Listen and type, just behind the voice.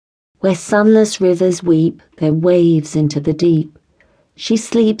Where sunless rivers weep their waves into the deep, she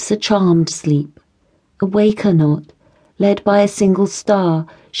sleeps a charmed sleep. Awake her not, led by a single star,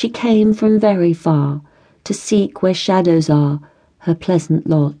 she came from very far, to seek where shadows are her pleasant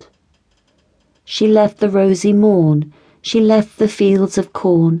lot. She left the rosy morn, she left the fields of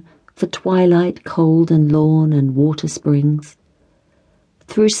corn, for twilight cold and lorn and water springs.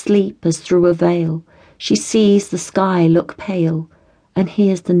 Through sleep as through a veil, she sees the sky look pale, and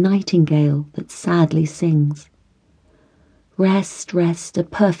hears the nightingale that sadly sings. Rest, rest, a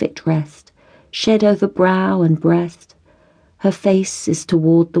perfect rest, shed over brow and breast. Her face is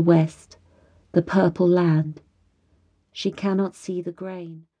toward the west, the purple land. She cannot see the grain.